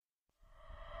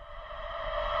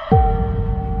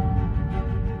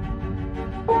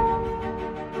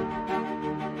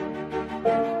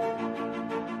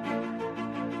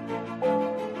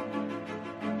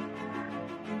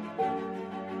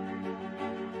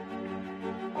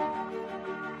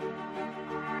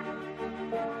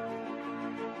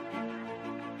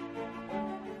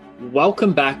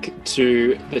Welcome back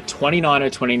to the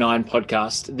 29029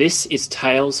 podcast. This is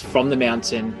Tales from the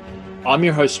Mountain. I'm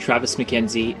your host, Travis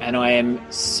McKenzie, and I am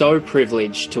so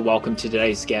privileged to welcome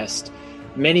today's guest.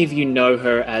 Many of you know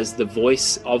her as the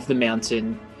voice of the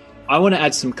mountain. I want to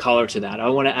add some color to that. I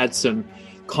want to add some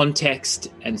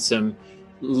context and some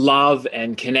love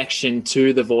and connection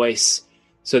to the voice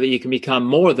so that you can become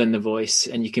more than the voice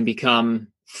and you can become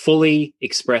fully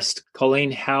expressed. Colleen,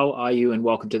 how are you? And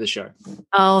welcome to the show.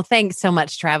 Oh, thanks so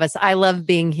much, Travis. I love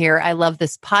being here. I love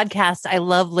this podcast. I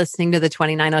love listening to the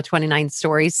 29029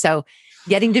 stories. So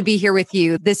getting to be here with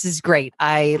you, this is great.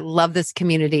 I love this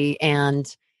community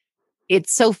and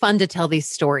it's so fun to tell these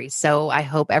stories. So I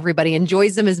hope everybody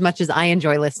enjoys them as much as I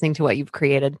enjoy listening to what you've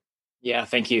created. Yeah,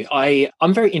 thank you.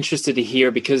 I'm very interested to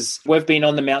hear because we've been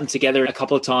on the mountain together a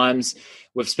couple of times.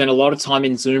 We've spent a lot of time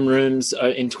in Zoom rooms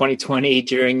in 2020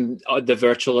 during the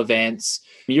virtual events.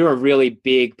 You're a really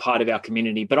big part of our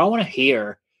community, but I want to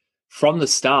hear from the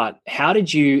start, how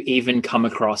did you even come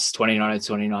across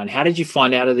 29029? How did you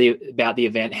find out about the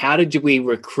event? How did we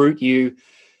recruit you?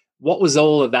 What was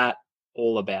all of that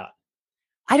all about?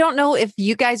 I don't know if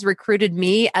you guys recruited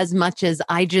me as much as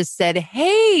I just said,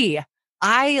 hey,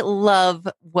 I love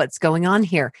what's going on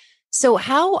here. So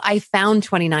how I found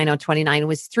 29029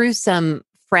 was through some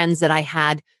friends that I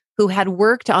had who had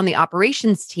worked on the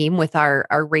operations team with our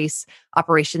race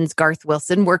operations. Garth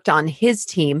Wilson worked on his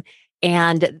team.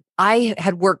 And I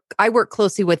worked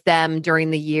closely with them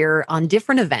during the year on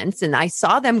different events. And I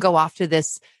saw them go off to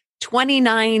this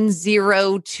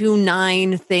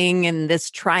 29029 thing and this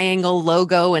triangle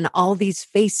logo and all these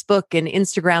Facebook and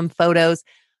Instagram photos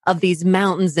of these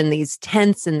mountains and these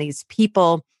tents and these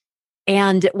people.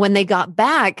 And when they got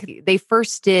back, they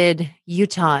first did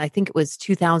Utah, I think it was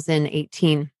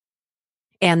 2018.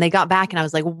 And they got back and I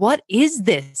was like, what is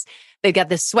this? They got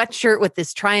this sweatshirt with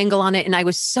this triangle on it. And I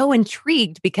was so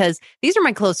intrigued because these are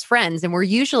my close friends and we're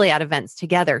usually at events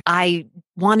together. I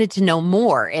wanted to know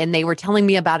more and they were telling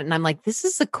me about it. And I'm like, this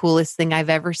is the coolest thing I've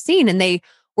ever seen. And they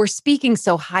were speaking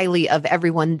so highly of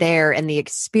everyone there and the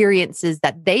experiences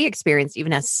that they experienced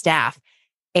even as staff.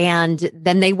 And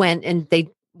then they went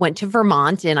to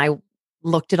Vermont and I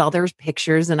looked at all their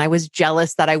pictures and I was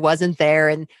jealous that I wasn't there.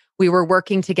 And we were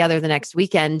working together the next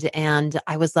weekend. And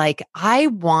I was like, I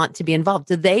want to be involved.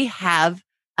 Do they have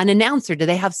an announcer? Do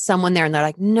they have someone there? And they're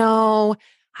like, no,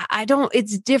 I don't,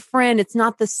 it's different. It's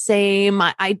not the same.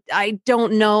 I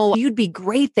don't know. You'd be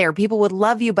great there. People would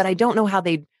love you, but I don't know how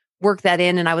they'd work that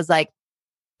in. And I was like,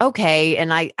 okay.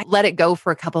 And I let it go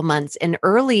for a couple months. And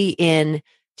early in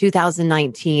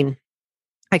 2019,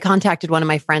 I contacted one of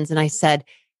my friends and I said,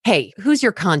 hey, who's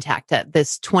your contact at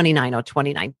this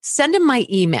 29029? Send him my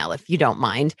email if you don't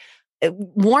mind.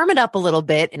 Warm it up a little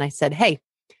bit. And I said, hey,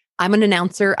 I'm an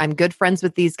announcer. I'm good friends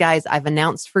with these guys. I've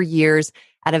announced for years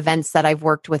at events that I've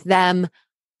worked with them.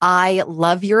 I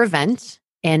love your event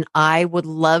and I would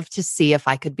love to see if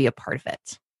I could be a part of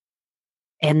it.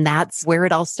 And that's where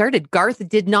it all started. Garth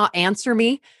did not answer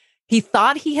me. He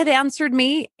thought he had answered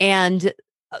me. And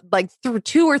like through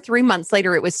 2 or 3 months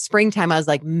later, it was springtime. I was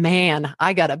like, man,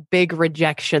 I got a big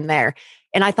rejection there.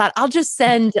 And I thought, I'll just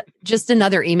send just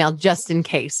another email just in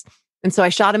case. And so I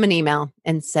shot him an email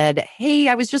and said, hey,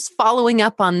 I was just following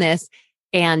up on this.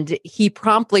 And he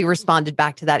promptly responded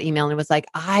back to that email and was like,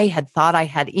 I had thought I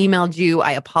had emailed you.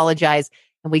 I apologize.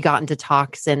 And we got into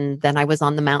talks. And then I was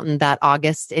on the mountain that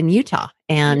August in Utah.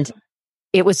 And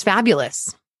It was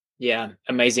fabulous. Yeah,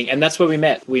 amazing. And that's where we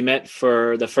met. We met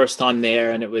for the first time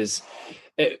there. And it was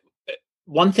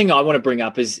one thing I want to bring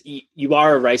up is you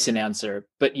are a race announcer,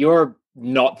 but you're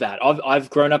not that. I've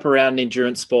grown up around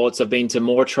endurance sports. I've been to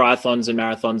more triathlons and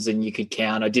marathons than you could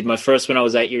count. I did my first when I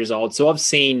was 8 years old. So I've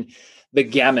seen the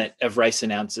gamut of race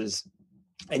announcers.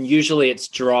 And usually it's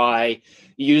dry.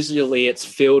 Usually it's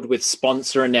filled with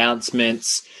sponsor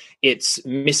announcements. It's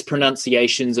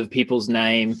mispronunciations of people's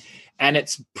name. And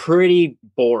it's pretty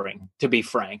boring, to be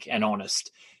frank and honest.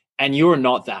 And you're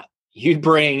not that. You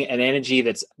bring an energy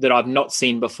that I've not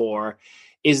seen before.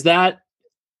 Is that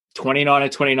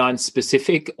 29029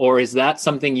 specific, or is that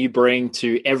something you bring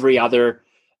to every other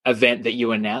event that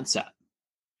you announce at?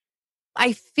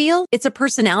 I feel it's a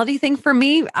personality thing for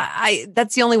me.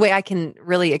 That's the only way I can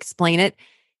really explain it.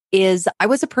 Is I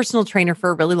was a personal trainer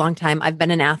for a really long time. I've been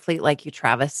an athlete like you,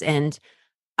 Travis, and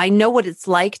I know what it's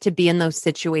like to be in those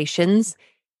situations.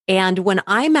 And when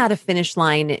I'm at a finish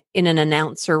line in an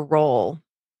announcer role,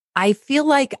 I feel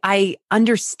like I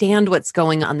understand what's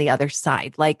going on the other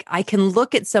side. Like I can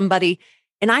look at somebody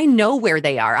and I know where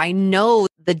they are. I know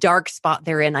the dark spot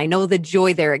they're in. I know the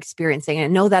joy they're experiencing. I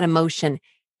know that emotion.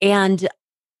 And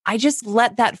I just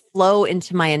let that flow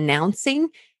into my announcing.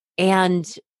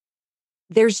 And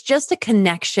there's just a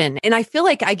connection. And I feel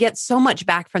like I get so much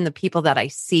back from the people that I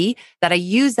see that I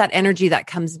use that energy that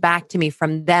comes back to me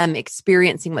from them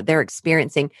experiencing what they're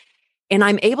experiencing. And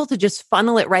I'm able to just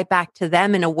funnel it right back to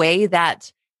them in a way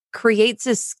that creates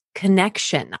this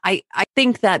connection. I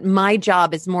think that my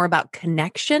job is more about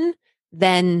connection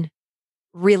than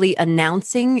really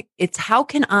announcing. It's how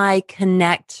can I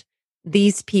connect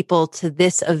these people to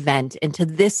this event and to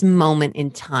this moment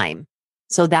in time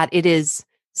so that it is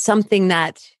something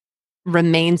that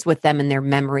remains with them in their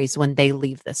memories when they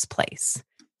leave this place.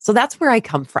 So that's where I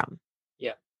come from.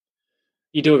 Yeah,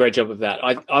 you do a great job of that.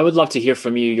 I would love to hear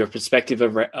from you, your perspective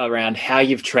around how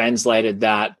you've translated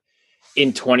that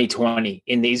in 2020,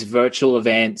 in these virtual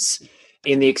events,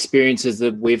 in the experiences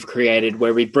that we've created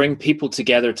where we bring people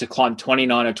together to climb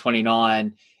 29 or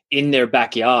 29 in their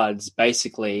backyards,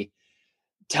 basically.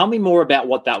 Tell me more about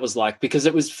what that was like, because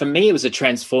it was, for me, it was a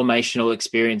transformational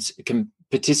experience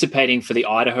participating for the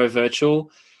Idaho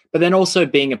virtual, but then also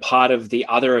being a part of the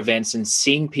other events and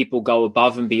seeing people go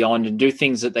above and beyond and do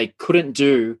things that they couldn't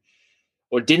do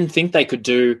or didn't think they could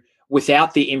do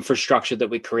without the infrastructure that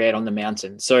we create on the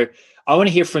mountain. So I want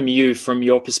to hear from you, from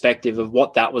your perspective of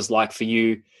what that was like for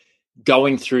you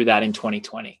going through that in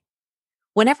 2020.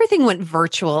 When everything went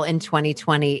virtual in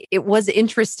 2020, it was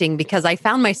interesting because I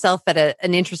found myself at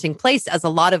an interesting place, as a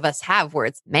lot of us have, where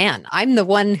it's, man, I'm the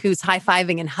one who's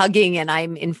high-fiving and hugging and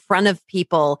I'm in front of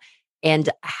people. And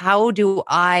how do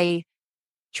I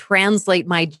translate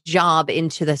my job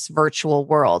into this virtual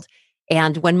world?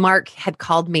 And when Mark had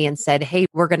called me and said, hey,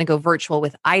 we're going to go virtual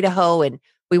with Idaho and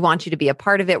we want you to be a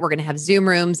part of it. We're going to have Zoom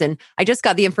rooms. And I just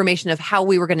got the information of how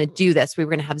we were going to do this. We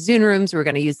were going to have Zoom rooms. We were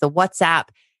going to use the WhatsApp.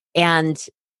 And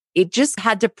it just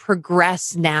had to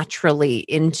progress naturally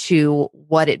into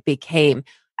what it became.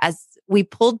 As we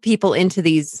pulled people into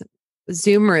these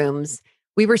Zoom rooms,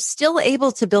 we were still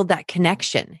able to build that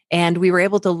connection. And we were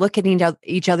able to look at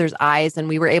each other's eyes, and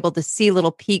we were able to see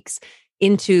little peeks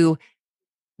into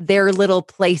their little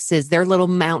places, their little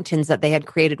mountains that they had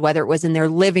created, whether it was in their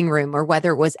living room or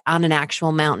whether it was on an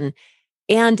actual mountain.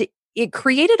 And it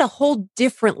created a whole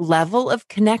different level of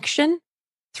connection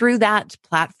through that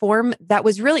platform that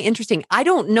was really interesting. I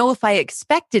don't know if I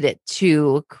expected it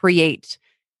to create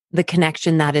the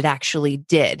connection that it actually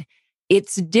did.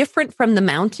 It's different from the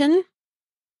mountain,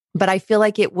 but I feel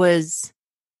like it was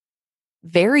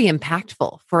very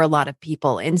impactful for a lot of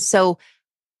people. And so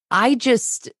I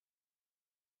just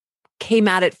came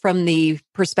at it from the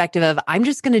perspective of, I'm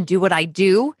just going to do what I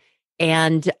do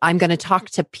and I'm going to talk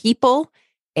to people.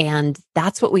 And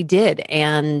that's what we did.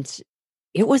 And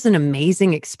it was an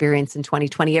amazing experience in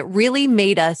 2020. It really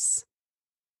made us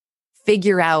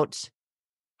figure out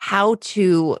how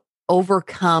to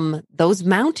overcome those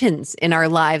mountains in our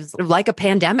lives, like a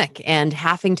pandemic and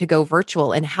having to go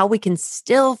virtual, and how we can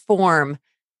still form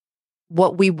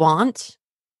what we want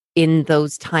in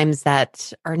those times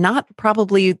that are not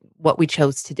probably what we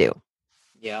chose to do.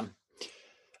 Yeah.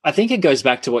 I think it goes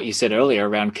back to what you said earlier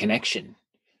around connection.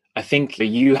 I think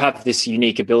you have this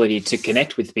unique ability to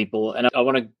connect with people, and I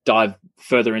want to dive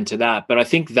further into that. But I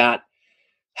think that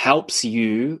helps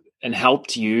you and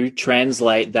helped you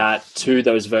translate that to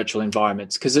those virtual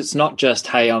environments, because it's not just,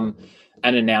 hey, I'm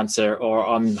an announcer or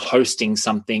I'm hosting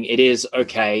something. It is,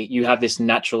 okay, you have this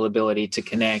natural ability to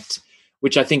connect,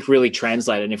 which I think really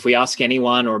translated. And if we ask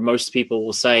anyone, or most people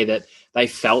will say that they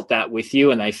felt that with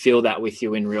you and they feel that with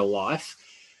you in real life.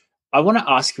 I want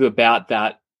to ask you about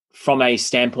that from a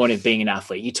standpoint of being an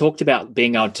athlete. You talked about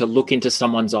being able to look into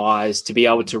someone's eyes, to be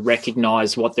able to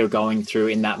recognize what they're going through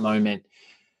in that moment.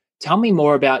 Tell me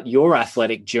more about your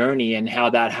athletic journey and how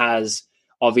that has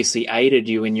obviously aided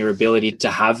you in your ability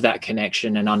to have that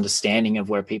connection and understanding of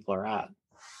where people are at.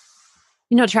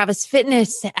 You know, Travis,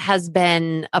 fitness has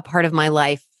been a part of my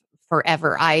life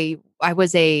forever. I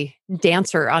was a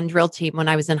dancer on drill team when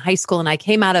I was in high school, and I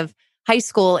came out of high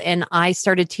school and I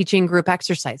started teaching group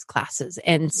exercise classes.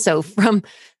 And so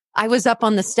I was up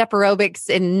on the step aerobics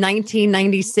in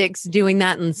 1996 doing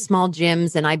that in small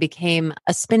gyms, and I became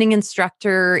a spinning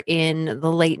instructor in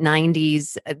the late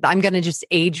 90s. I'm going to just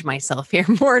age myself here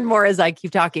more and more as I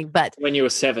keep talking. But when you were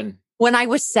 7. When I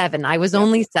was 7, I was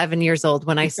only 7 years old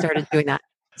when I started doing that.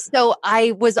 So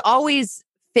I was always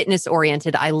fitness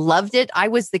oriented. I loved it. I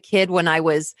was the kid when I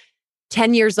was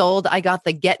 10 years old. I got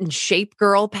the Get in Shape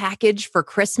Girl package for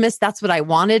Christmas. That's what I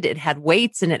wanted. It had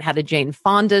weights and it had a Jane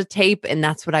Fonda tape, and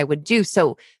that's what I would do.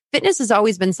 So fitness has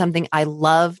always been something I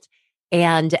loved.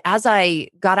 And as I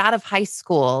got out of high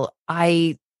school,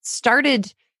 I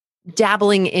started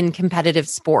dabbling in competitive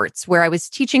sports where I was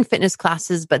teaching fitness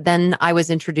classes, but then I was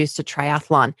introduced to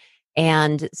triathlon.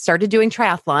 and started doing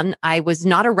triathlon. I was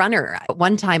not a runner.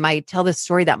 One time I tell this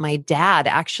story that my dad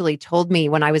actually told me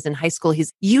when I was in high school,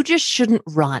 you just shouldn't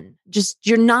run.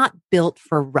 You're not built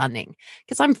for running.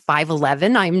 Because I'm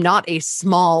 5'11". I'm not a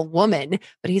small woman,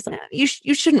 but he's like, you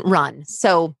shouldn't run.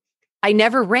 So I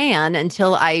never ran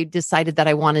until I decided that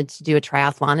I wanted to do a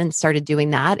triathlon and started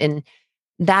doing that. And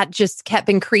that just kept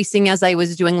increasing as I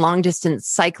was doing long distance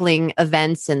cycling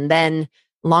events and then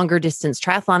longer distance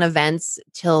triathlon events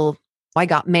till I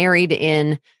got married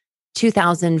in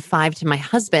 2005 to my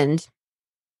husband.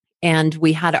 And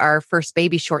we had our first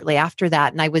baby shortly after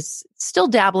that. And I was still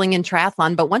dabbling in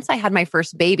triathlon. But once I had my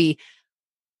first baby,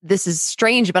 this is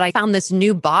strange, but I found this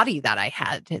new body that I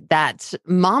had that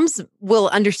moms will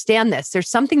understand this. There's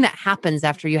something that happens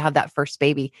after you have that first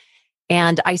baby.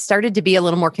 And I started to be a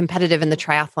little more competitive in the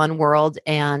triathlon world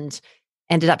and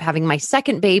ended up having my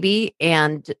second baby.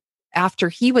 And after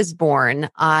he was born,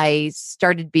 I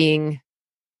started being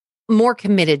more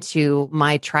committed to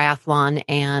my triathlon.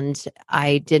 And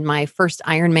I did my first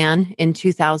Ironman in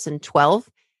 2012.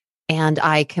 And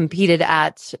I competed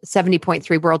at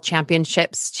 70.3 World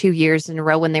Championships 2 years in a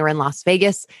row when they were in Las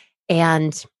Vegas.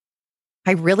 And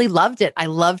I really loved it. I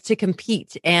loved to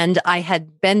compete. And I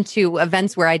had been to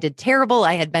events where I did terrible.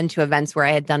 I had been to events where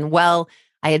I had done well.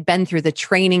 I had been through the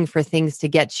training for things to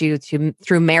get you through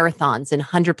marathons and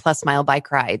 100+ mile bike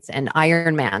rides and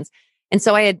Ironmans. And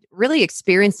so I had really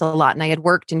experienced a lot, and I had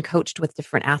worked and coached with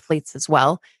different athletes as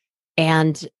well.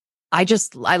 And I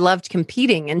loved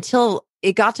competing until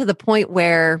it got to the point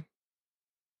where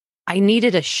I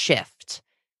needed a shift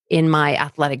in my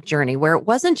athletic journey, where it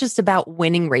wasn't just about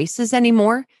winning races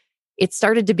anymore. It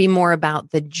started to be more about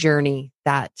the journey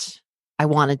that I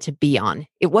wanted to be on.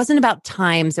 It wasn't about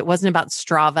times. It wasn't about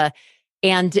Strava.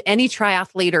 And any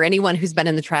triathlete or anyone who's been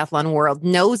in the triathlon world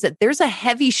knows that there's a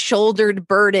heavy shouldered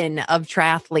burden of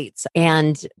triathletes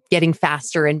and getting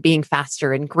faster and being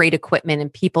faster and great equipment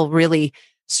and people really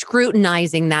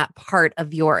scrutinizing that part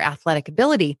of your athletic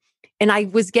ability. And I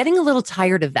was getting a little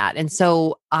tired of that. And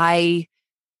so I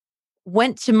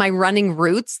went to my running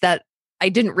roots that I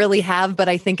didn't really have, but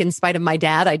I think in spite of my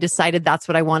dad, I decided that's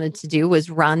what I wanted to do was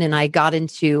run. And I got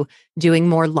into doing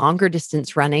more longer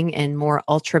distance running and more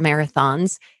ultra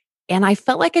marathons. And I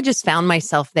felt like I just found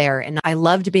myself there. And I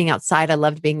loved being outside. I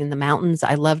loved being in the mountains.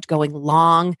 I loved going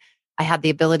long. I had the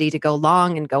ability to go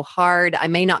long and go hard. I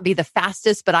may not be the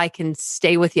fastest, but I can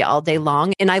stay with you all day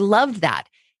long. And I loved that.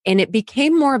 And it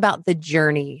became more about the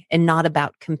journey and not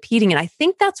about competing. And I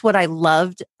think that's what I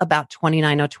loved about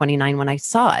 29029 when I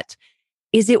saw it,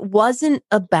 is it wasn't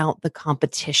about the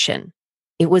competition.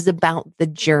 It was about the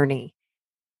journey.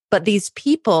 But these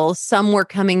people, some were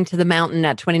coming to the mountain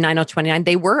at 29029.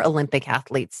 They were Olympic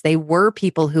athletes. They were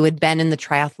people who had been in the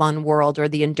triathlon world or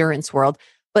the endurance world.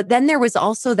 But then there was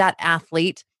also that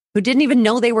athlete who didn't even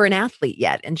know they were an athlete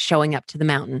yet and showing up to the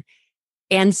mountain.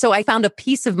 And so I found a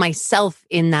piece of myself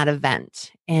in that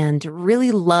event and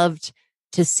really loved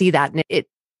to see that. And it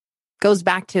goes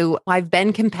back to, I've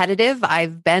been competitive.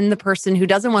 I've been the person who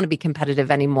doesn't want to be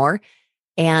competitive anymore.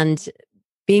 And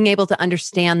being able to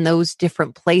understand those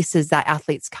different places that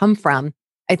athletes come from,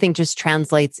 I think just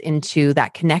translates into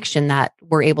that connection that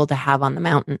we're able to have on the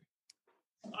mountain.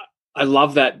 I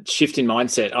love that shift in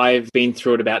mindset. I've been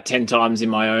through it about 10 times in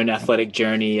my own athletic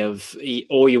journey of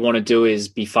all you want to do is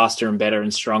be faster and better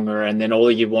and stronger. And then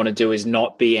all you want to do is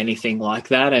not be anything like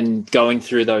that, and going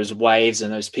through those waves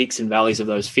and those peaks and valleys of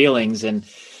those feelings, and,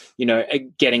 you know,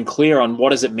 getting clear on what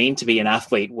does it mean to be an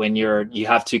athlete when you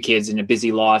have 2 kids and a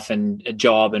busy life and a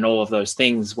job and all of those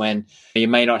things, when you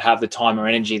may not have the time or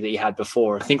energy that you had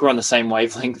before. I think we're on the same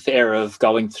wavelength there of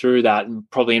going through that, and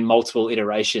probably in multiple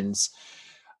iterations.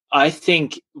 I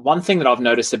think one thing that I've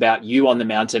noticed about you on the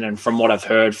mountain, and from what I've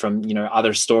heard from, you know,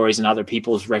 other stories and other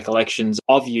people's recollections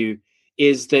of you,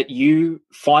 is that you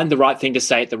find the right thing to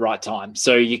say at the right time.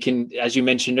 So you can, as you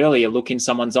mentioned earlier, look in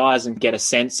someone's eyes and get a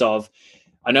sense of,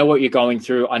 I know what you're going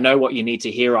through. I know what you need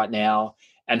to hear right now.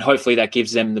 And hopefully that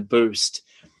gives them the boost.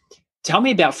 Tell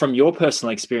me about, from your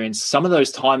personal experience, some of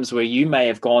those times where you may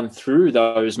have gone through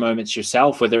those moments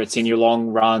yourself, whether it's in your long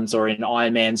runs or in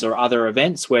Ironmans or other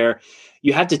events, where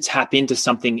you had to tap into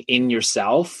something in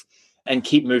yourself and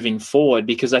keep moving forward.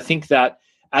 Because I think that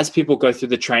as people go through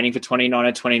the training for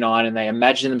 29029 and they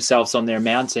imagine themselves on their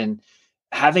mountain,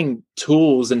 having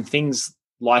tools and things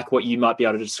like what you might be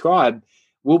able to describe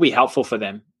will be helpful for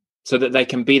them so that they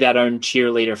can be that own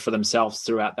cheerleader for themselves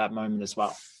throughout that moment as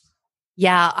well.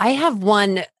 Yeah, I have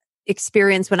one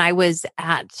experience when I was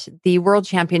at the World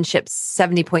Championships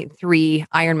 70.3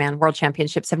 Ironman World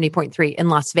Championship 70.3 in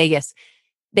Las Vegas.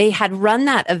 They had run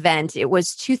that event. It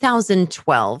was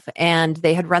 2012, and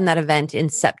they had run that event in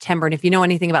September. And if you know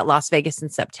anything about Las Vegas in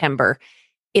September,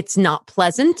 it's not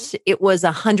pleasant. It was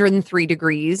 103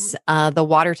 degrees. The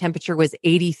water temperature was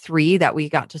 83 that we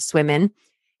got to swim in.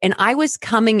 And I was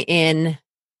coming in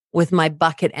with my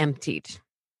bucket emptied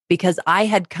because I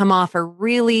had come off a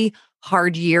really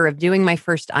hard year of doing my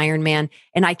first Ironman,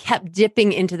 and I kept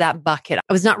dipping into that bucket.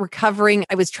 I was not recovering.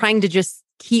 I was trying to just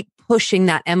keep pushing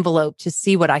that envelope to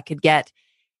see what I could get.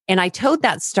 And I towed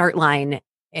that start line,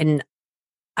 and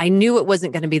I knew it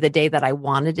wasn't going to be the day that I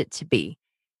wanted it to be.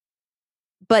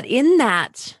 But in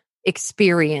that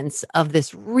experience of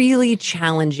this really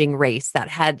challenging race that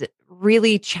had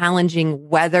really challenging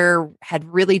weather, had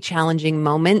really challenging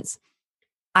moments,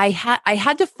 I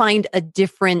had to find a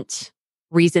different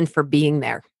reason for being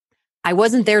there. I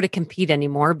wasn't there to compete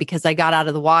anymore because I got out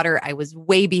of the water. I was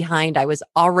way behind. I was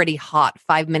already hot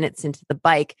 5 minutes into the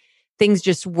bike. Things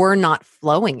just were not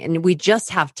flowing. And we just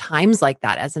have times like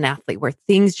that as an athlete where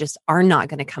things just are not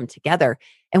going to come together.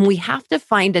 And we have to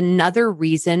find another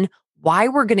reason why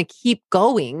we're going to keep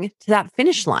going to that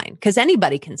finish line, because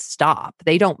anybody can stop.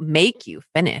 They don't make you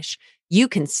finish. You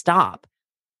can stop.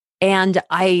 And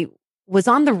I was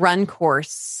on the run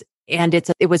course, and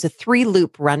it was a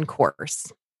 3-loop run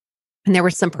course. And there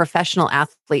were some professional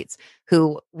athletes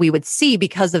who we would see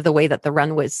because of the way that the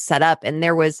run was set up. And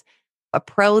there was a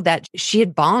pro that she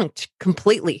had bonked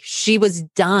completely. She was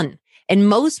done. And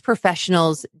most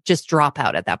professionals just drop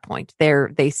out at that point.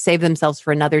 They save themselves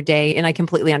for another day. And I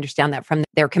completely understand that from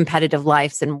their competitive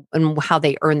lives and how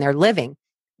they earn their living.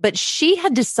 But she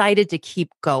had decided to keep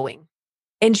going.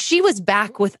 And she was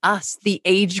back with us, the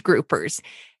age groupers.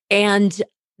 And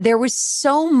there was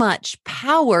so much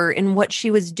power in what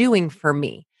she was doing for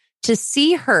me. To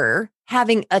see her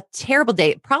having a terrible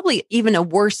day, probably even a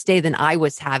worse day than I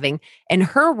was having, and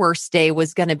her worst day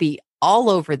was going to be all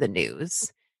over the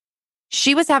news.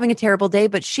 She was having a terrible day,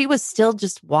 but she was still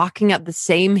just walking up the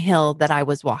same hill that I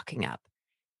was walking up.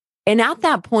 And at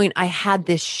that point, I had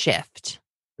this shift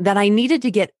that I needed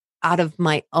to get out of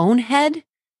my own head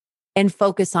and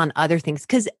focus on other things.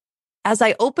 Because as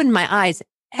I opened my eyes,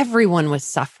 everyone was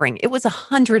suffering. It was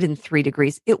 103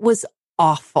 degrees. It was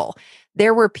awful.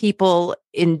 There were people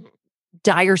in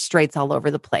dire straits all over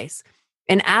the place.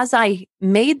 And as I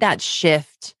made that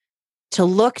shift to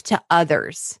look to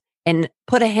others and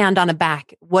put a hand on a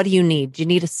back, what do you need? Do you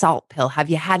need a salt pill? Have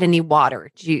you had any water?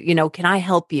 Can I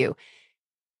help you?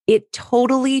 It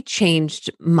totally changed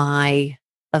my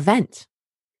event.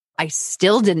 I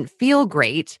still didn't feel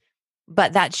great,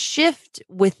 but that shift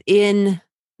within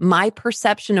my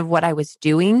perception of what I was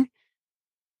doing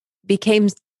became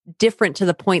different to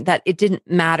the point that it didn't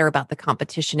matter about the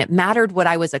competition. It mattered what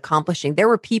I was accomplishing. There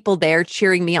were people there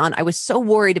cheering me on. I was so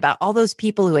worried about all those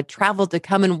people who had traveled to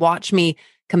come and watch me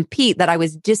compete that I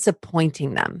was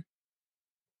disappointing them.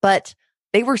 But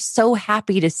they were so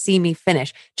happy to see me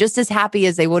finish, just as happy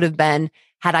as they would have been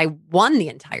had I won the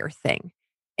entire thing.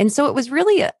 And so it was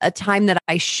really a time that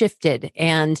I shifted,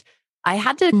 and I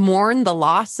had to mourn the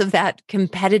loss of that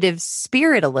competitive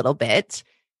spirit a little bit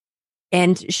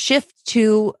and shift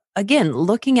to, again,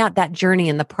 looking at that journey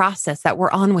and the process that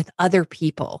we're on with other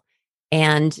people,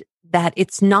 and that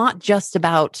it's not just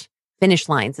about finish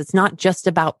lines. It's not just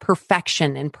about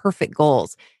perfection and perfect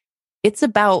goals. It's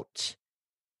about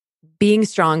being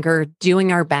stronger,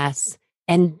 doing our best,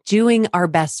 and doing our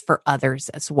best for others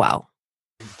as well.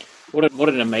 What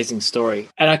an amazing story.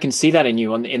 And I can see that in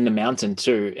you in the mountain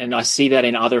too. And I see that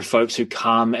in other folks who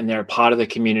come and they're a part of the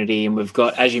community. And we've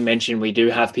got, as you mentioned, we do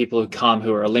have people who come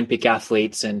who are Olympic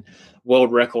athletes and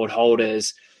world record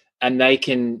holders, and they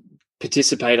can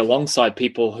participate alongside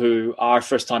people who are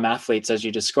first-time athletes, as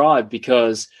you described,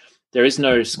 because there is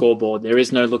no scoreboard. There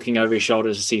is no looking over your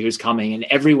shoulder to see who's coming. And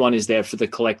everyone is there for the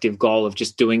collective goal of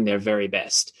just doing their very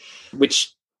best,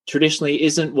 which traditionally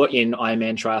isn't what in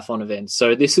Ironman triathlon events.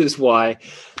 So this is why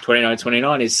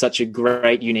 2929 is such a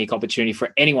great, unique opportunity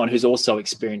for anyone who's also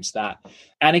experienced that.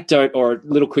 Anecdote or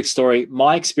little quick story,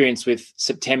 my experience with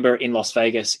September in Las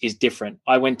Vegas is different.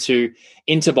 I went to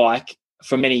Interbike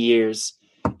for many years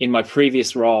in my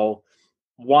previous role.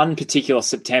 One particular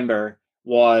September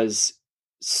was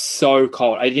so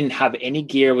cold. I didn't have any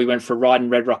gear. We went for a ride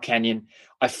in Red Rock Canyon.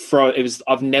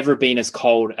 I've never been as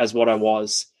cold as what I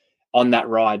was on that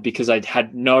ride, because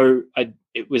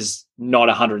it was not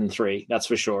 103. That's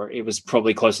for sure. It was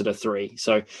probably closer to 3.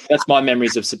 So that's my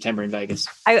memories of September in Vegas.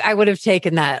 I would have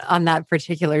taken that on that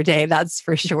particular day. That's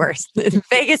for sure.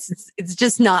 Vegas, it's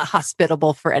just not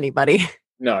hospitable for anybody.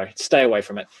 No, stay away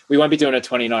from it. We won't be doing a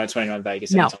 29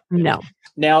 Vegas anytime. No.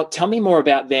 Now, tell me more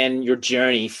about then your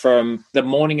journey from the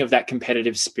morning of that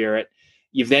competitive spirit.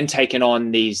 You've then taken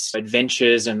on these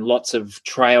adventures and lots of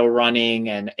trail running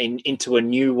and into a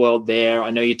new world there. I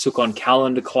know you took on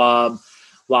Calendar Club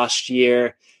last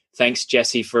year. Thanks,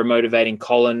 Jesse, for motivating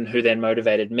Colin, who then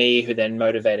motivated me, who then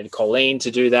motivated Colleen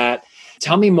to do that.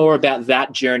 Tell me more about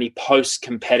that journey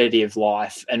post-competitive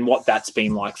life and what that's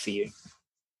been like for you.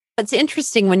 It's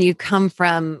interesting when you come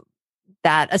from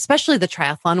that, especially the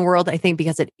triathlon world, I think,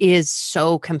 because it is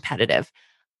so competitive,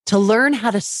 to learn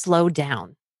how to slow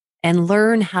down and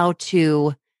learn how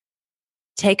to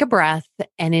take a breath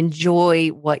and enjoy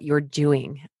what you're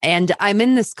doing. And I'm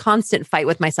in this constant fight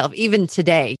with myself, even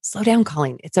today. Slow down,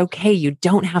 Colleen. It's okay. You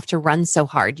don't have to run so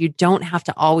hard. You don't have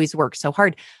to always work so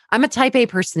hard. I'm a type A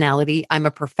personality. I'm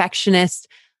a perfectionist.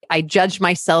 I judge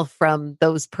myself from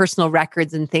those personal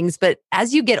records and things. But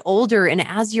as you get older and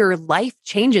as your life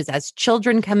changes, as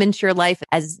children come into your life,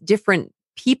 as different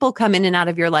people come in and out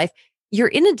of your life, you're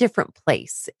in a different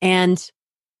place. And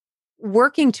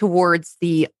working towards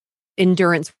the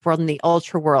endurance world and the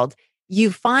ultra world,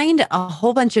 you find a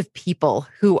whole bunch of people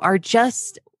who are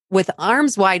just with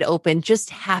arms wide open, just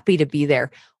happy to be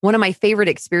there. One of my favorite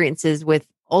experiences with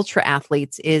ultra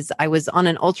athletes is I was on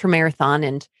an ultra marathon,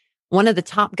 and one of the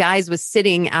top guys was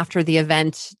sitting after the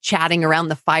event, chatting around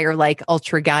the fire like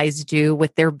ultra guys do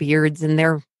with their beards and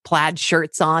their plaid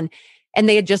shirts on. And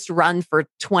they had just run for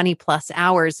 20 plus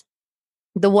hours.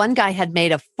 The one guy had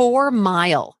made a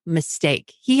 4-mile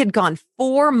mistake. He had gone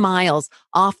 4 miles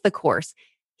off the course.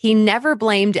 He never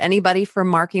blamed anybody for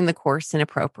marking the course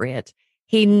inappropriate.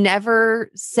 He never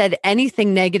said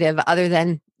anything negative other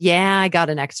than, yeah, I got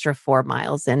an extra 4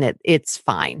 miles and it's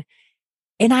fine.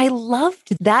 And I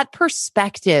loved that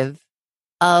perspective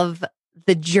of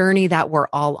the journey that we're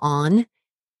all on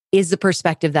is the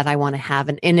perspective that I want to have.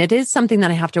 And it is something that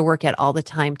I have to work at all the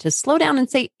time, to slow down and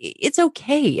say, it's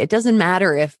okay. It doesn't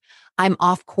matter if I'm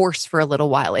off course for a little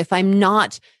while, if I'm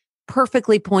not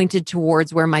perfectly pointed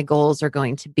towards where my goals are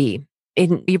going to be.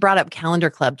 And you brought up Calendar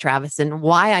Club, Travis, and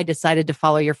why I decided to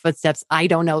follow your footsteps, I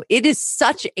don't know. It is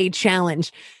such a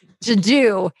challenge to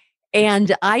do.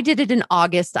 And I did it in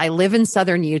August. I live in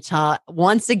Southern Utah.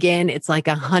 Once again, it's like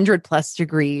 100 plus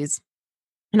degrees.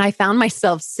 And I found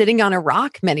myself sitting on a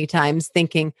rock many times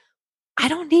thinking, I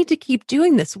don't need to keep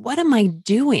doing this. What am I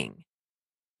doing?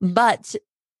 But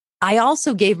I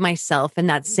also gave myself in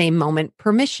that same moment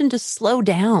permission to slow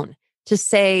down, to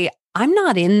say, I'm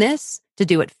not in this to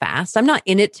do it fast. I'm not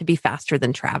in it to be faster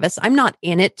than Travis. I'm not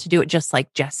in it to do it just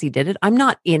like Jesse did it. I'm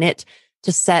not in it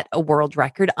to set a world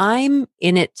record. I'm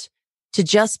in it to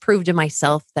just prove to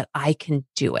myself that I can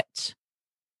do it.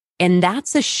 And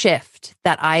that's a shift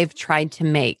that I've tried to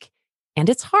make. And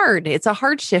it's hard. It's a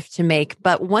hard shift to make.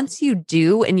 But once you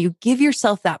do and you give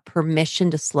yourself that permission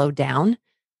to slow down,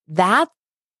 that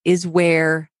is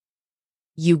where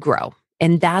you grow.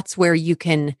 And that's where you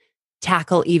can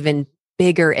tackle even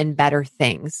bigger and better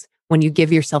things when you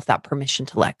give yourself that permission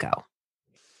to let go.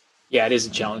 Yeah, it is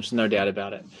a challenge, no doubt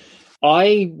about it.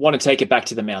 I want to take it back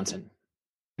to the mountain.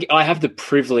 I have the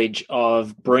privilege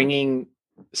of bringing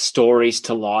stories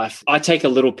to life. I take a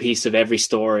little piece of every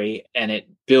story and it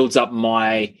builds up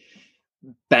my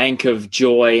bank of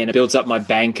joy and it builds up my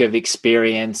bank of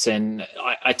experience, and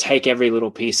I take every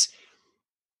little piece.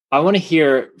 I want to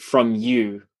hear from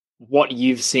you what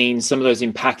you've seen, some of those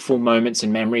impactful moments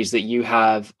and memories that you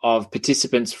have of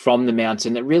participants from the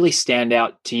mountain that really stand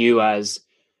out to you as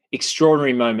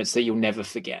extraordinary moments that you'll never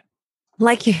forget.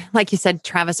 Like you said,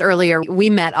 Travis, earlier, we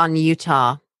met on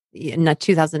Utah in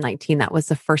 2019. That was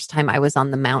the first time I was on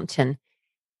the mountain.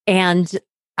 And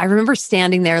I remember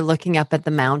standing there looking up at the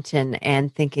mountain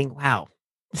and thinking, wow,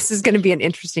 this is going to be an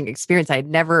interesting experience. I'd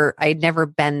never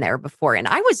been there before. And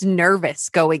I was nervous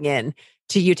going in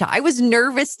to Utah. I was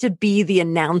nervous to be the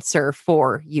announcer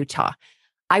for Utah.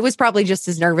 I was probably just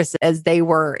as nervous as they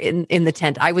were in the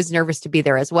tent. I was nervous to be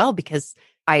there as well because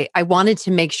I wanted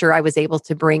to make sure I was able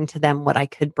to bring to them what I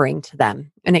could bring to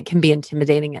them. And it can be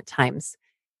intimidating at times.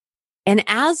 And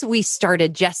as we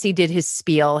started, Jesse did his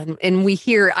spiel, and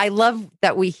I love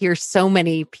that we hear so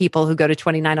many people who go to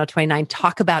 29029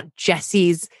 talk about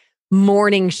Jesse's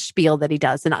morning spiel that he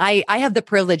does. And I have the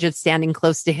privilege of standing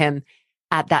close to him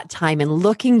at that time and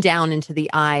looking down into the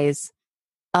eyes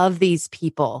of these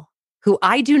people who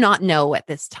I do not know at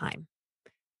this time.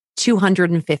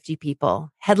 250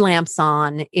 people, headlamps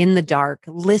on, in the dark,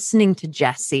 listening to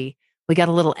Jesse. We got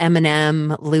a little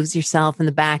Eminem, Lose Yourself in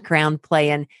the background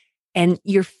playing. And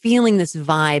you're feeling this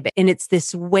vibe, and it's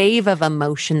this wave of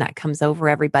emotion that comes over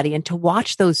everybody. And to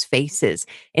watch those faces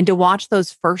and to watch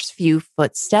those first few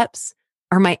footsteps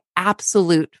are my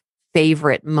absolute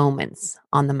favorite moments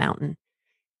on the mountain.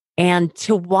 And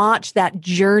to watch that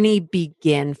journey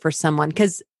begin for someone,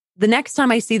 because the next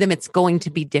time I see them, it's going to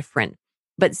be different.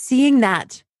 But seeing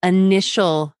that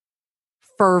initial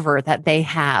fervor that they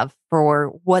have for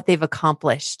what they've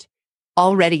accomplished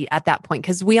already at that point,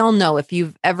 because we all know if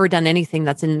you've ever done anything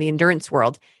that's in the endurance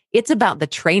world, it's about the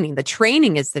training. The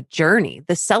training is the journey.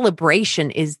 The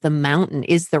celebration is the mountain,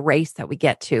 is the race that we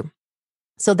get to.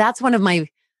 So that's one of my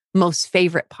most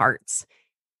favorite parts.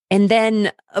 And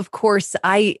then, of course,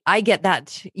 I get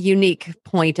that unique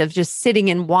point of just sitting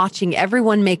and watching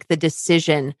everyone make the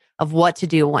decision of what to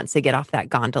do once they get off that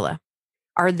gondola.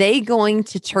 Are they going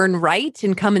to turn right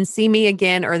and come and see me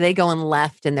again? Or are they going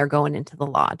left and they're going into the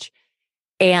lodge?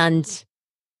 And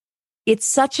it's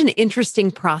such an interesting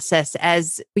process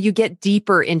as you get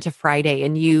deeper into Friday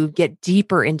and you get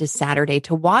deeper into Saturday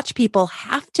to watch people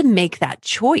have to make that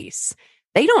choice.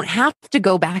 They don't have to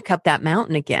go back up that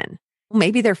mountain again.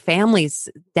 Maybe their family's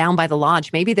down by the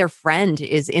lodge. Maybe their friend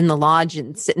is in the lodge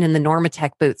and sitting in the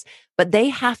Normatec boots, but they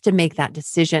have to make that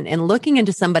decision. And looking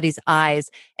into somebody's eyes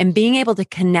and being able to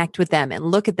connect with them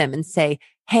and look at them and say,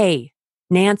 hey,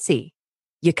 Nancy,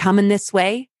 you coming this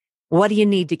way? What do you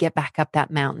need to get back up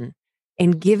that mountain?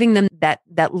 And giving them that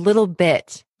little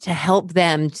bit to help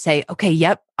them say, okay,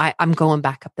 yep, I'm going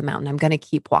back up the mountain. I'm going to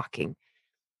keep walking.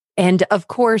 And of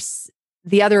course,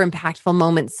 the other impactful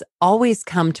moments always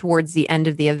come towards the end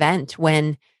of the event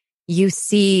when you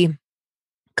see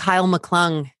Kyle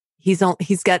McClung.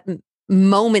 He's got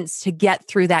moments to get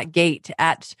through that gate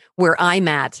at where I'm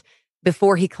at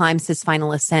before he climbs his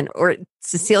final ascent. Or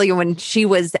Cecilia, when she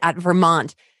was at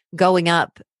Vermont going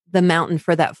up the mountain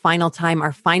for that final time,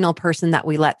 our final person that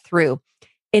we let through.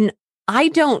 And I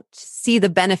don't see the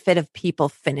benefit of people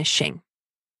finishing.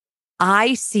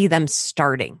 I see them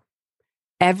starting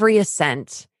every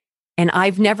ascent. And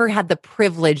I've never had the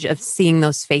privilege of seeing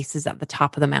those faces at the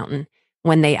top of the mountain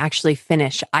when they actually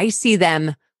finish. I see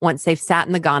them once they've sat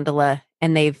in the gondola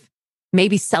and they've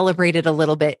maybe celebrated a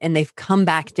little bit and they've come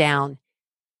back down.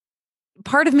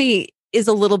 Part of me is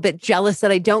a little bit jealous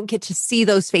that I don't get to see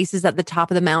those faces at the top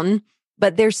of the mountain,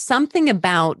 but there's something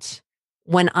about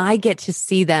when I get to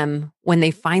see them when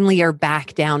they finally are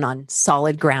back down on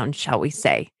solid ground, shall we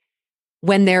say,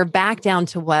 when they're back down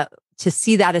to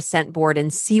see that ascent board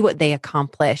and see what they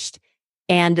accomplished.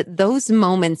 And those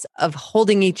moments of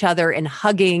holding each other and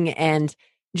hugging and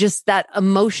just that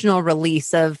emotional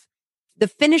release of the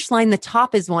finish line, the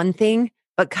top is one thing,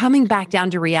 but coming back down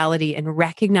to reality and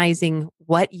recognizing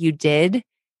what you did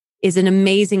is an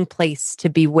amazing place to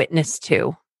be witness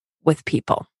to with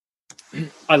people.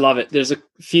 I love it. There's a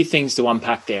few things to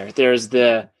unpack there.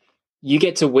 You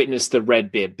get to witness the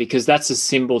red bib because that's a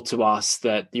symbol to us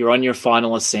that you're on your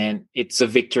final ascent. It's a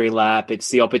victory lap.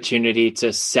 It's the opportunity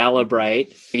to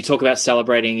celebrate. You talk about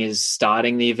celebrating is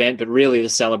starting the event, but really the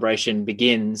celebration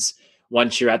begins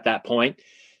once you're at that point.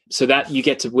 So that you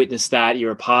get to witness that.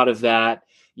 You're a part of that.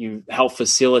 You help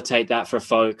facilitate that for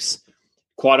folks.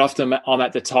 Quite often I'm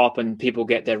at the top and people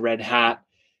get their red hat.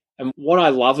 And what I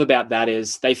love about that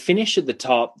is they finish at the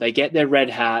top, they get their red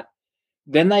hat.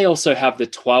 Then they also have the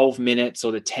 12 minutes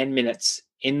or the 10 minutes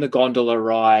in the gondola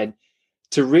ride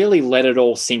to really let it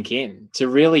all sink in, to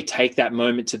really take that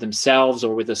moment to themselves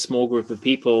or with a small group of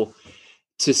people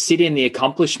to sit in the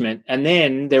accomplishment. And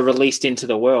then they're released into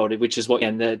the world, which is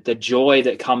the joy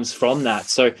that comes from that.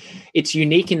 So it's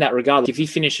unique in that regard. If you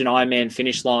finish an Ironman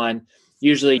finish line,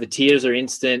 usually the tears are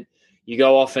instant. You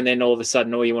go off and then all of a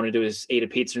sudden all you want to do is eat a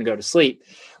pizza and go to sleep.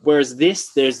 Whereas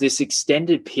there's this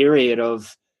extended period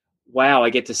of, wow, I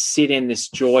get to sit in this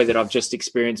joy that I've just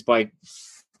experienced and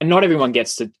not everyone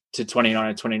gets to 29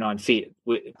 or 29 feet,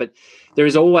 but there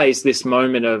is always this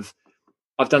moment of,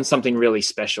 I've done something really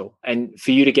special. And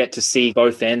for you to get to see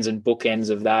both ends and bookends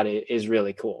of that is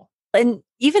really cool. And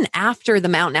even after the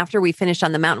mountain, after we finish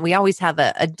on the mountain, we always have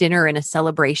a dinner and a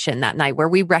celebration that night where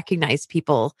we recognize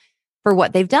people for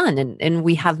what they've done. And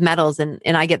we have medals and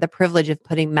I get the privilege of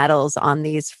putting medals on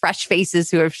these fresh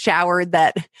faces who have showered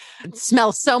that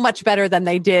smell so much better than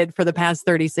they did for the past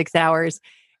 36 hours.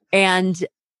 And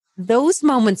those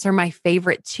moments are my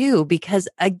favorite too, because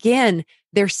again,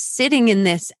 they're sitting in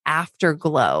this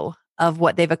afterglow of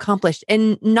what they've accomplished.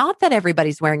 And not that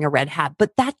everybody's wearing a red hat,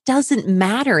 but that doesn't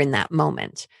matter in that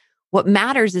moment. What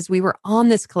matters is we were on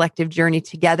this collective journey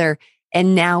together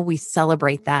and now we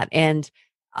celebrate that. And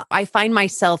I find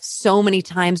myself so many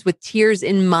times with tears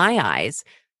in my eyes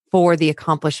for the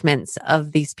accomplishments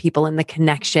of these people and the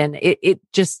connection. It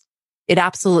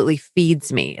absolutely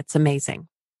feeds me. It's amazing.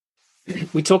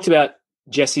 We talked about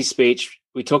Jesse's speech.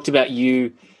 We talked about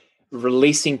you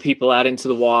releasing people out into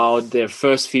the wild, their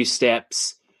first few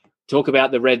steps. talk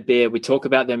about the red beer. We talk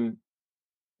about them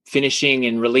finishing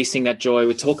and releasing that joy.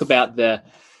 We talk about the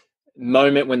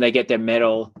moment when they get their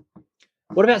medal.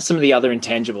 What about some of the other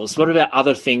intangibles? What about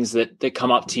other things that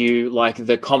come up to you, like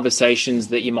the conversations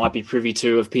that you might be privy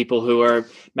to of people who are,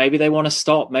 maybe they want to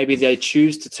stop, maybe they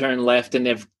choose to turn left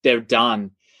and they're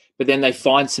done, but then they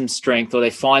find some strength or they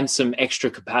find some extra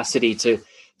capacity to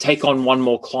take on one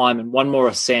more climb and one more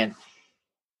ascent.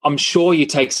 I'm sure you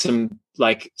take some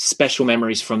like special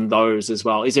memories from those as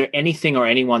well. Is there anything or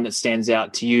anyone that stands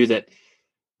out to you that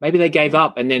maybe they gave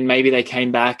up and then maybe they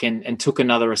came back and took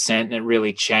another ascent and it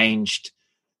really changed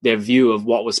their view of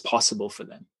what was possible for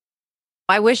them?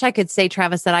 I wish I could say,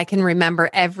 Travis, that I can remember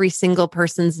every single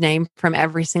person's name from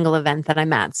every single event that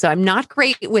I'm at. So I'm not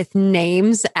great with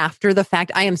names after the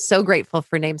fact. I am so grateful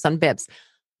for names on bibs,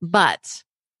 but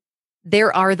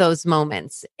there are those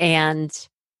moments. And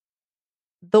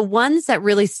the ones that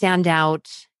really stand out,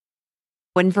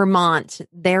 in Vermont,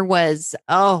 there was,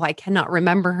 I cannot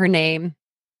remember her name.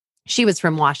 She was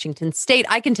from Washington State.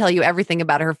 I can tell you everything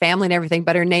about her family and everything,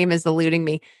 but her name is eluding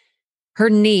me. Her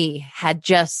knee had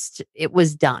it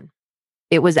was done.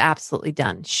 It was absolutely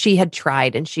done. She had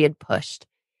tried and she had pushed.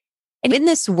 And in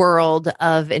this world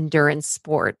of endurance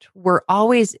sport, we're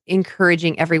always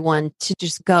encouraging everyone to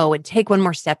just go and take one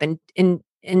more step and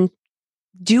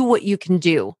do what you can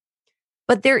do.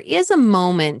 But there is a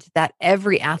moment that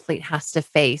every athlete has to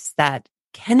face that,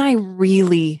 can I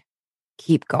really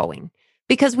keep going?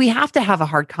 Because we have to have a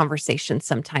hard conversation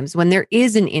sometimes when there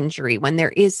is an injury, when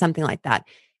there is something like that.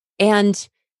 And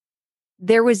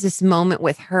there was this moment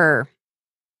with her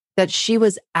that she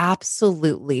was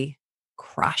absolutely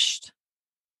crushed.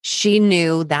 She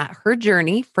knew that her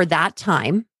journey for that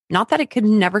time, not that it could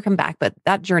never come back, but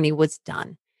that journey was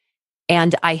done.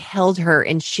 And I held her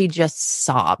and she just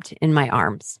sobbed in my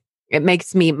arms. It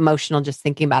makes me emotional just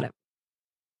thinking about it.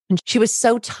 And she was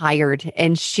so tired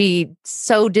and she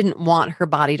so didn't want her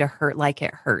body to hurt like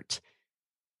it hurt.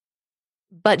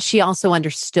 But she also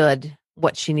understood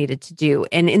what she needed to do.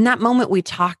 And in that moment, we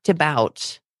talked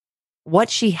about what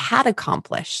she had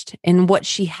accomplished and what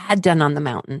she had done on the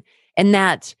mountain, and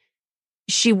that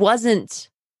she wasn't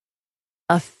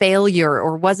a failure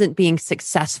or wasn't being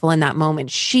successful in that moment.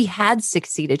 She had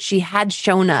succeeded. She had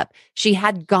shown up. She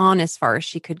had gone as far as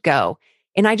she could go.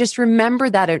 And I just remember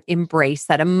that embrace,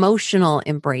 that emotional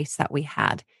embrace that we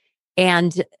had.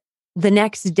 And the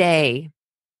next day,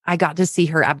 I got to see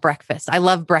her at breakfast. I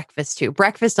love breakfast too.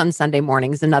 Breakfast on Sunday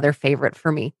morning is another favorite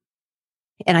for me.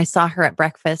 And I saw her at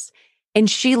breakfast and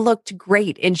she looked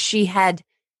great. And she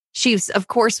of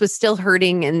course was still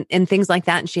hurting and things like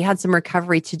that. And she had some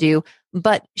recovery to do,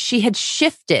 but she had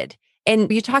shifted.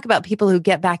 And you talk about people who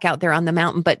get back out there on the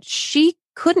mountain, but she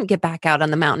couldn't get back out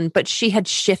on the mountain, but she had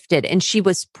shifted and she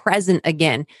was present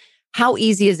again. How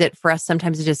easy is it for us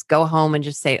sometimes to just go home and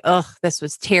just say, this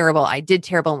was terrible. I did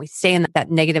terrible. And we stay in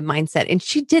that negative mindset. And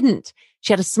she didn't.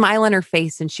 She had a smile on her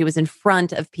face and she was in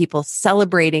front of people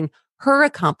celebrating her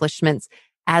accomplishments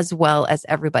as well as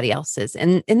everybody else's.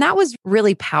 And that was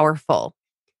really powerful.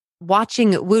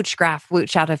 Watching Wooch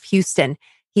out of Houston,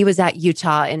 he was at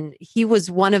Utah and he was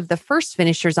one of the first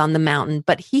finishers on the mountain,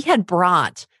 but he had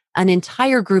brought an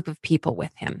entire group of people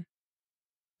with him.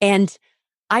 And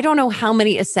I don't know how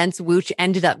many ascents Wooch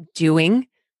ended up doing,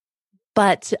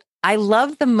 but I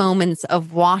love the moments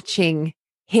of watching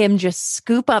him just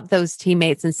scoop up those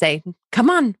teammates and say, come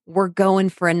on, we're going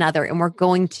for another and we're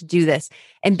going to do this.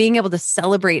 And being able to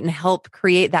celebrate and help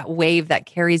create that wave that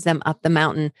carries them up the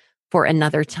mountain for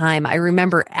another time. I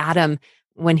remember Adam,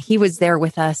 when he was there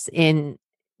with us in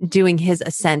doing his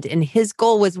ascent, and his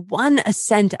goal was one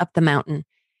ascent up the mountain.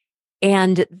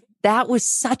 And that was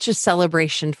such a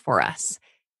celebration for us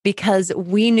because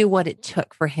we knew what it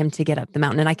took for him to get up the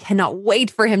mountain. And I cannot wait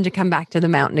for him to come back to the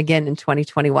mountain again in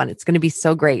 2021. It's going to be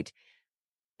so great.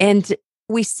 And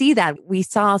we see that. We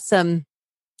saw some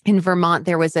in Vermont.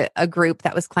 There was a group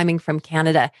that was climbing from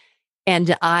Canada.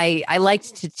 And I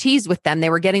liked to tease with them.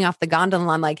 They were getting off the gondola.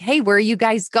 I'm like, hey, where are you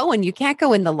guys going? You can't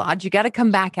go in the lodge. You got to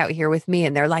come back out here with me.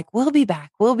 And they're like, we'll be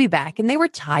back. We'll be back. And they were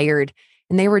tired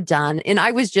and they were done. And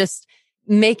I was just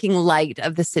making light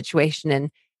of the situation.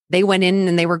 And they went in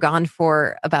and they were gone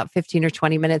for about 15 or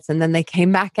 20 minutes. And then they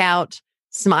came back out,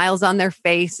 smiles on their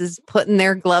faces, putting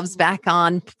their gloves back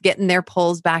on, getting their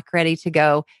poles back ready to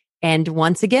go. And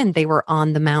once again, they were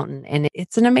on the mountain. And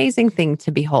it's an amazing thing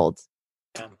to behold.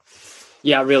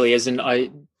 Yeah, it really is. And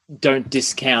I don't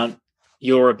discount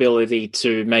your ability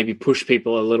to maybe push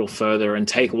people a little further and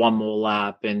take one more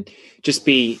lap and just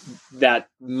be that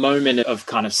moment of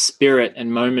kind of spirit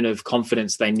and moment of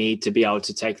confidence they need to be able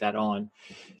to take that on.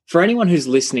 for anyone who's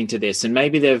listening to this and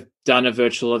maybe they've done a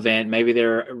virtual event, maybe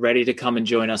they're ready to come and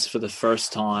join us for the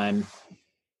first time,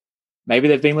 maybe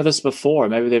they've been with us before,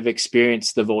 maybe they've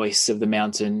experienced the voice of the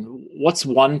mountain. What's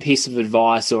one piece of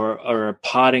advice or a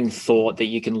parting thought that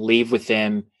you can leave with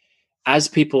them as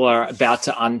people are about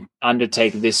to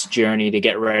undertake this journey to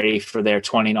get ready for their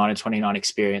 29 and 29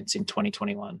 experience in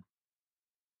 2021?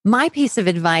 My piece of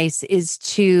advice is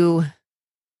to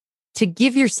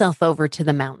give yourself over to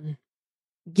the mountain.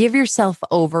 Give yourself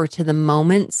over to the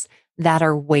moments that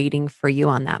are waiting for you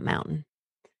on that mountain.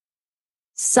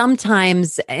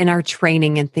 Sometimes in our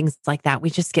training and things like that, we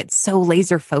just get so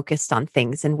laser focused on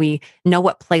things, and we know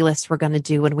what playlist we're going to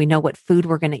do, and we know what food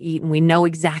we're going to eat, and we know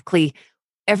exactly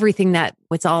everything that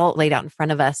it's all laid out in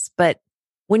front of us. But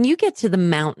when you get to the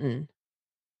mountain,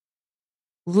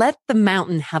 let the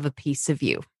mountain have a piece of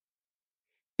you,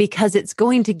 because it's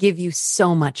going to give you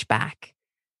so much back.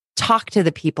 Talk to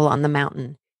the people on the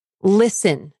mountain.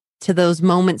 Listen to those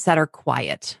moments that are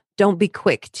quiet. Don't be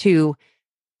quick to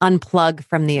unplug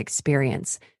from the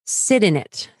experience. Sit in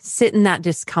it. Sit in that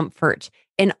discomfort.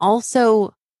 And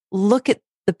also look at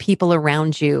the people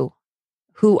around you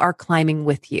who are climbing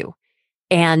with you,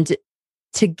 and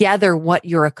together what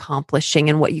you're accomplishing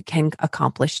and what you can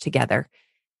accomplish together.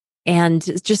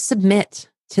 And just submit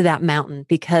to that mountain,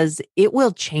 because it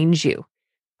will change you.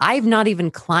 I've not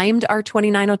even climbed our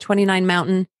 29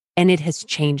 mountain, and it has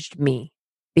changed me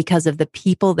because of the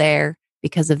people there,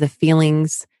 because of the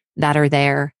feelings that are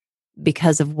there,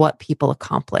 because of what people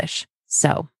accomplish.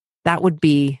 So that would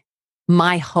be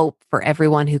my hope for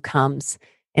everyone who comes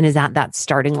and is at that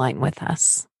starting line with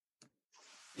us.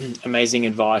 Amazing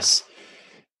advice.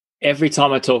 Every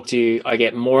time I talk to you, I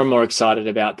get more and more excited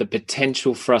about the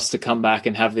potential for us to come back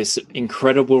and have this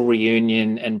incredible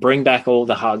reunion and bring back all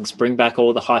the hugs, bring back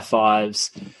all the high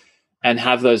fives, and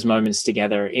have those moments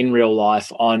together in real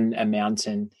life on a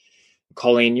mountain.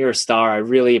 Colleen, you're a star. I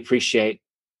really appreciate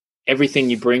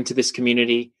everything you bring to this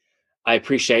community. I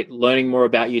appreciate learning more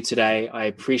about you today. I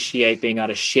appreciate being able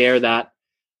to share that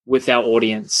with our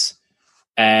audience.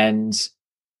 And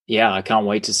yeah, I can't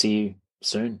wait to see you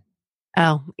soon.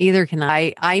 Oh, either can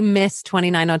I. I miss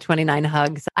 29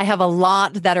 hugs. I have a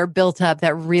lot that are built up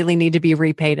that really need to be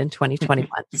repaid in 2021.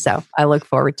 So I look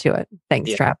forward to it.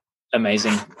 Thanks, Trav.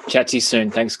 Amazing. Chat to you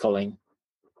soon. Thanks, Colleen.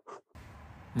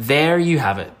 There you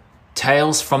have it.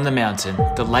 Tales from the Mountain,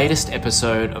 the latest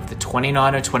episode of the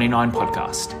 29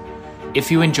 podcast. If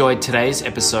you enjoyed today's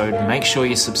episode, make sure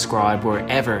you subscribe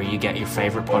wherever you get your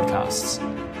favorite podcasts.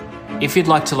 If you'd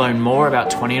like to learn more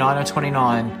about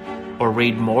 29 or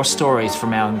read more stories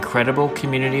from our incredible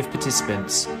community of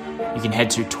participants, you can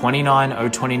head to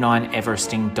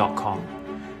 29029everesting.com.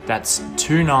 That's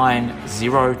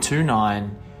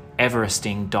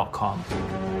 29029everesting.com.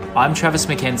 I'm Travis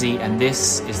McKenzie, and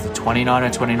this is the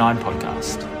 29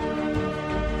 podcast.